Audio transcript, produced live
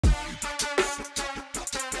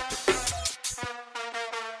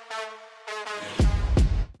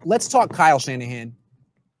let's talk Kyle Shanahan.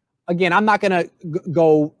 Again, I'm not going to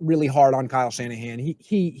go really hard on Kyle Shanahan.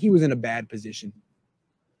 He was in a bad position.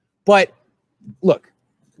 But look,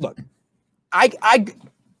 I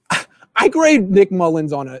grade Nick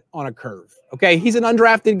Mullins on a curve. Okay, he's an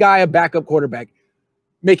undrafted guy, a backup quarterback,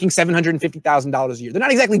 making $750,000 a year. They're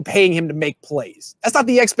not exactly paying him to make plays. That's not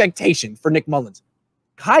the expectation for Nick Mullins.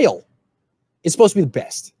 Kyle is supposed to be the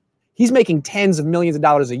best. He's making tens of millions of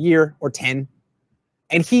dollars a year, or 10,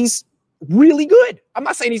 and he's really good. I'm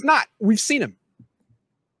not saying he's not. We've seen him.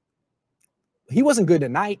 He wasn't good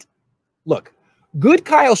tonight. Look, good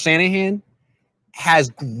Kyle Shanahan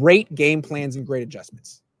has great game plans and great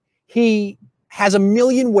adjustments. He has a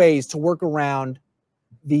million ways to work around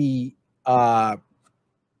the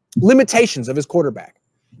limitations of his quarterback.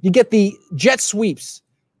 You get the jet sweeps,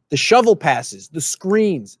 the shovel passes, the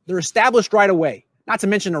screens. They're established right away, not to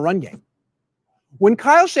mention a run game. When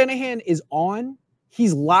Kyle Shanahan is on,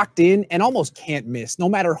 he's locked in and almost can't miss, no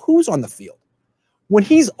matter who's on the field. When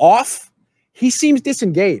he's off, he seems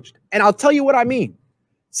disengaged. And I'll tell you what I mean.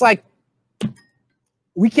 It's like,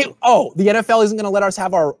 we can't, the NFL isn't going to let us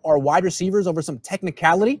have our wide receivers over some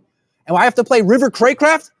technicality. And I have to play River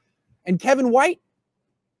Craycraft and Kevin White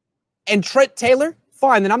and Trent Taylor.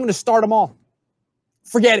 Fine, then I'm going to start them all.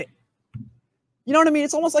 Forget it. You know what I mean?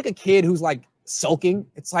 It's almost like a kid who's like sulking.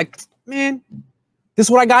 It's like, man, this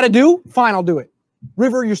is what I got to do? Fine, I'll do it.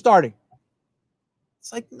 River, you're starting.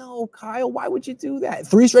 It's like, no, Kyle, why would you do that?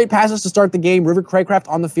 3 straight passes to start the game, River Craycraft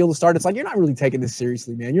on the field to start. It's like, you're not really taking this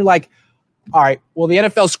seriously, man. You're like, all right, well, the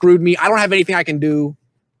NFL screwed me. I don't have anything I can do.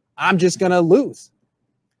 I'm just going to lose.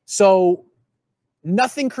 So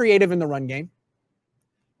nothing creative in the run game.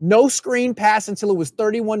 No screen pass until it was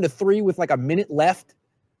 31-3 with like a minute left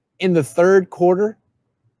in the third quarter.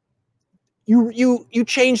 You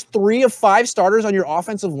changed 3 of 5 starters on your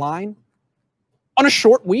offensive line on a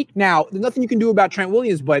short week. Now, there's nothing you can do about Trent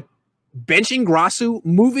Williams, but benching Grasu,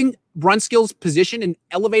 moving Brunskill's position and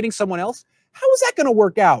elevating someone else, how is that going to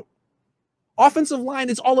work out? Offensive line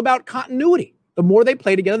is all about continuity. The more they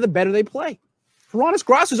play together, the better they play. Hronis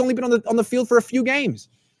Grasu's only been on the field for a few games.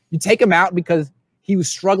 You take him out because he was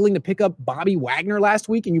struggling to pick up Bobby Wagner last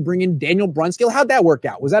week, and you bring in Daniel Brunskill. How'd that work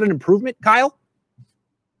out? Was that an improvement, Kyle?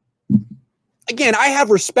 Again, I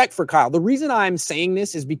have respect for Kyle. The reason I'm saying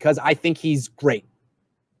this is because I think he's great.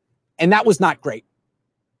 And that was not great.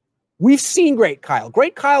 We've seen great Kyle.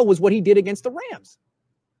 Great Kyle was what he did against the Rams.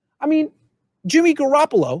 I mean, Jimmy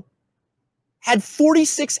Garoppolo had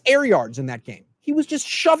 46 air yards in that game. He was just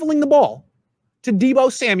shoveling the ball to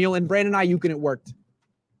Deebo Samuel and Brandon Ayuk, and it worked.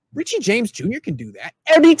 Richie James Jr. can do that.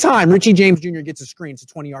 Every time Richie James Jr. gets a screen, it's a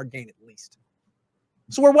 20-yard gain at least.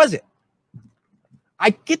 So where was it? I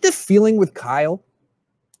get the feeling with Kyle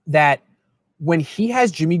that when he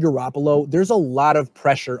has Jimmy Garoppolo, there's a lot of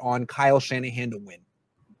pressure on Kyle Shanahan to win.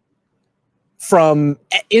 From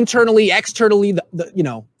internally, externally,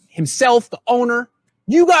 himself, the owner.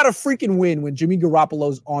 You got to freaking win when Jimmy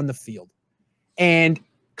Garoppolo's on the field. And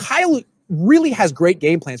Kyle really has great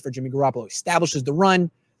game plans for Jimmy Garoppolo. Establishes the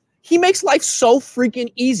run. He makes life so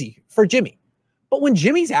freaking easy for Jimmy. But when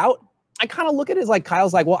Jimmy's out, I kind of look at it as like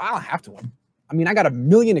Kyle's like, well, I don't have to win. I mean, I got a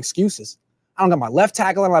million excuses. I don't got my left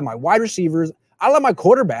tackle. I don't have my wide receivers. I don't have my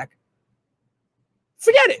quarterback.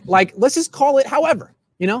 Forget it. Like, let's just call it however,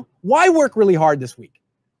 Why work really hard this week?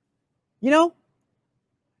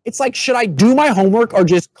 It's like, should I do my homework or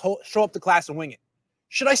just show up to class and wing it?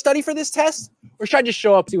 Should I study for this test or should I just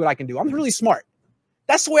show up, see what I can do? I'm really smart.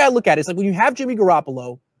 That's the way I look at it. It's like when you have Jimmy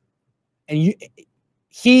Garoppolo and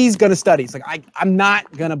he's going to study. It's like, I'm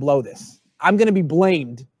not going to blow this. I'm going to be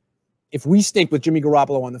blamed if we stink with Jimmy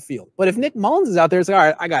Garoppolo on the field. But if Nick Mullins is out there, it's like, all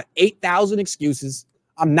right, I got 8,000 excuses.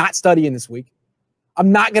 I'm not studying this week.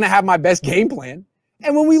 I'm not going to have my best game plan.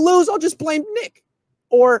 And when we lose, I'll just blame Nick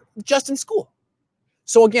or Justin School.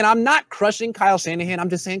 So again, I'm not crushing Kyle Shanahan. I'm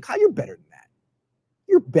just saying, Kyle, you're better than that.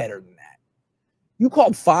 You're better than that. You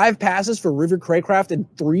called 5 passes for River Craycraft and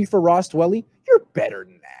 3 for Ross Dwelly. You're better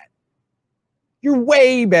than that. You're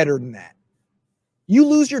way better than that. You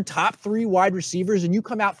lose your top 3 wide receivers and you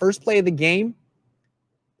come out first play of the game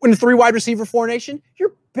in the 3 wide receiver formation.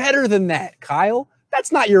 You're better than that, Kyle.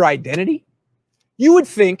 That's not your identity. You would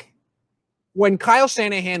think when Kyle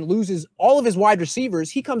Shanahan loses all of his wide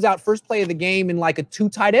receivers, he comes out first play of the game in like a 2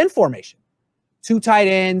 tight end formation. 2 tight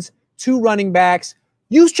ends, 2 running backs.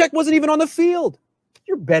 Juszczyk wasn't even on the field.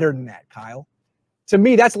 You're better than that, Kyle. To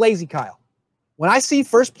me, that's lazy Kyle. When I see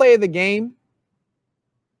first play of the game,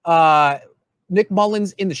 Nick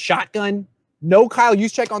Mullins in the shotgun, no Kyle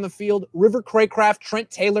Juszczyk on the field, River Craycraft,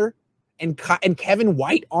 Trent Taylor, and Kevin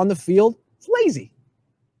White on the field, it's lazy.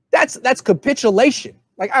 That's capitulation.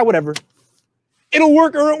 Like, whatever. It'll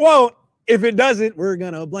work or it won't. If it doesn't, we're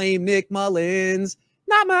going to blame Nick Mullins.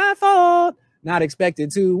 Not my fault. Not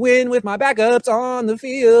expected to win with my backups on the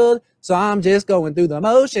field. So I'm just going through the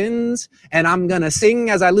motions. And I'm going to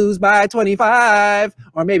sing as I lose by 25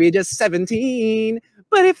 or maybe just 17.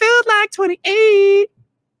 But it feels like 28.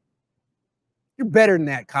 You're better than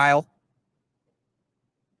that, Kyle.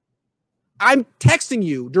 I'm texting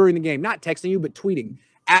you during the game. Not texting you, but tweeting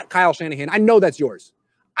at Kyle Shanahan. I know that's yours.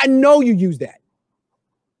 I know you use that.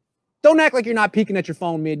 Don't act like you're not peeking at your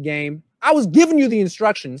phone mid-game. I was giving you the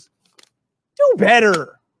instructions. Do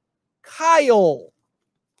better. Kyle.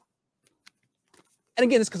 And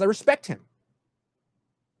again, it's because I respect him.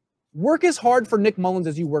 Work as hard for Nick Mullins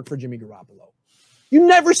as you work for Jimmy Garoppolo. You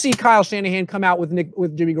never see Kyle Shanahan come out with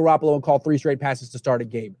Jimmy Garoppolo and call 3 straight passes to start a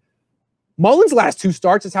game. Mullins' last 2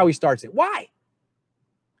 starts is how he starts it. Why?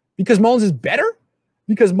 Because Mullins is better?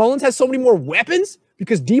 Because Mullins has so many more weapons?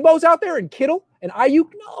 Because Debo's out there and Kittle and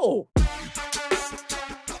Ayuk? No.